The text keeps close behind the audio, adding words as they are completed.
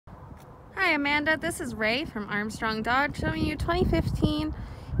Hi Amanda, this is Ray from Armstrong Dodge showing you 2015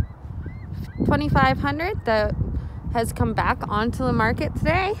 2500 that has come back onto the market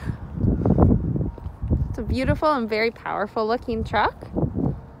today. It's a beautiful and very powerful looking truck.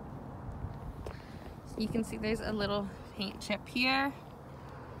 So you can see there's a little paint chip here.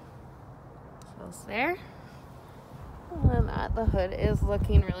 So it's there. And the hood is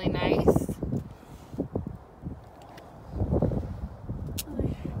looking really nice.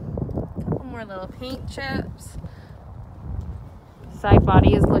 More little paint chips. Side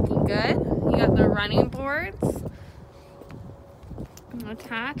body is looking good. You got the running boards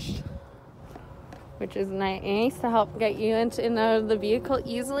attached, which is nice to help get you into and out of the vehicle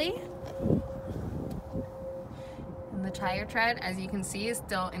easily. And the tire tread, as you can see, is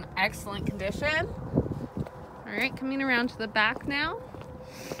still in excellent condition. All right, coming around to the back now.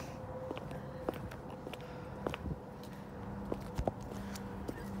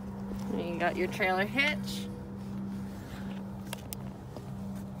 You got your trailer hitch.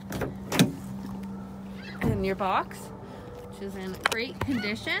 And your box, which is in great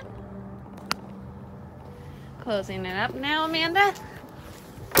condition. Closing it up now, Amanda.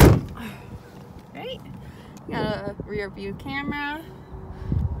 Right. You got a rear view camera.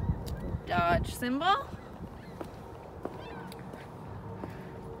 Dodge symbol.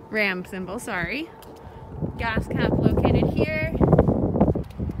 Ram symbol, sorry. Gas cap located here.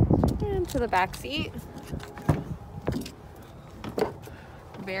 To the back seat.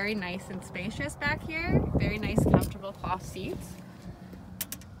 Very nice and spacious back here. Very nice, comfortable cloth seats.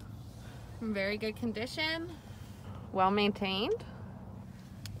 In very good condition. Well maintained.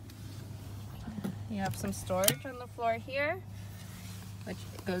 You have some storage on the floor here, which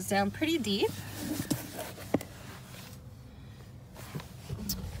goes down pretty deep.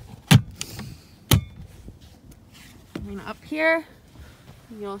 And up here,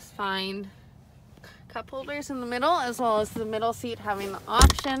 you'll find cup holders in the middle, as well as the middle seat having the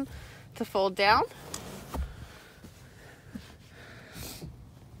option to fold down.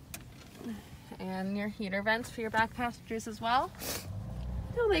 And your heater vents for your back passengers as well.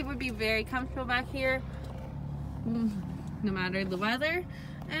 So they would be very comfortable back here, no matter the weather,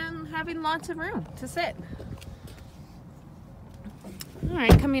 and having lots of room to sit. All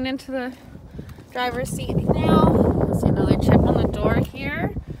right, coming into the driver's seat now. See another chip on the door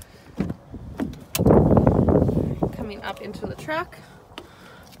here. Coming up into the truck,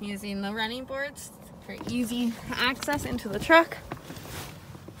 using the running boards for easy access into the truck.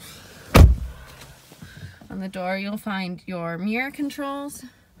 On the door you'll find your mirror controls.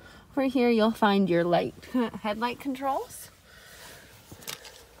 Over here you'll find your headlight controls.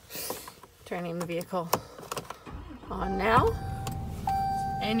 Turning the vehicle on now.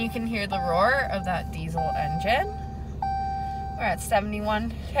 And you can hear the roar of that diesel engine. We're at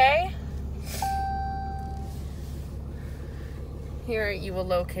 71K. Here you will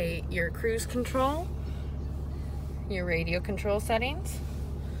locate your cruise control, your radio control settings.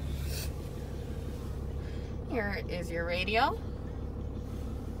 Here is your radio,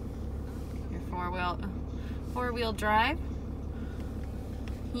 your four-wheel drive,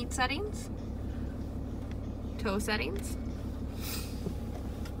 heat settings, tow settings,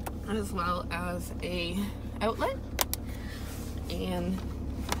 as well as a outlet and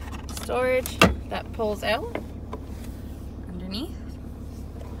storage that pulls out underneath.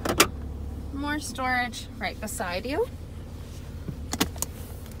 More storage right beside you,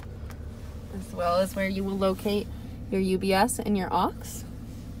 as well as where you will locate your UBS and your aux.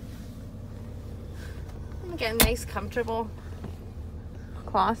 And again, nice comfortable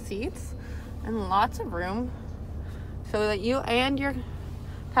cloth seats and lots of room so that you and your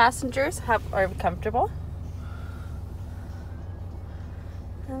passengers are comfortable.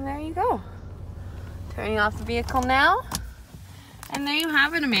 And there you go. Turning off the vehicle now. And there you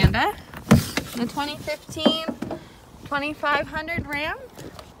have it, Amanda. The 2015 2500 Ram.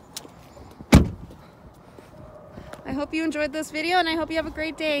 I hope you enjoyed this video and I hope you have a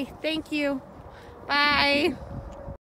great day. Thank you. Bye.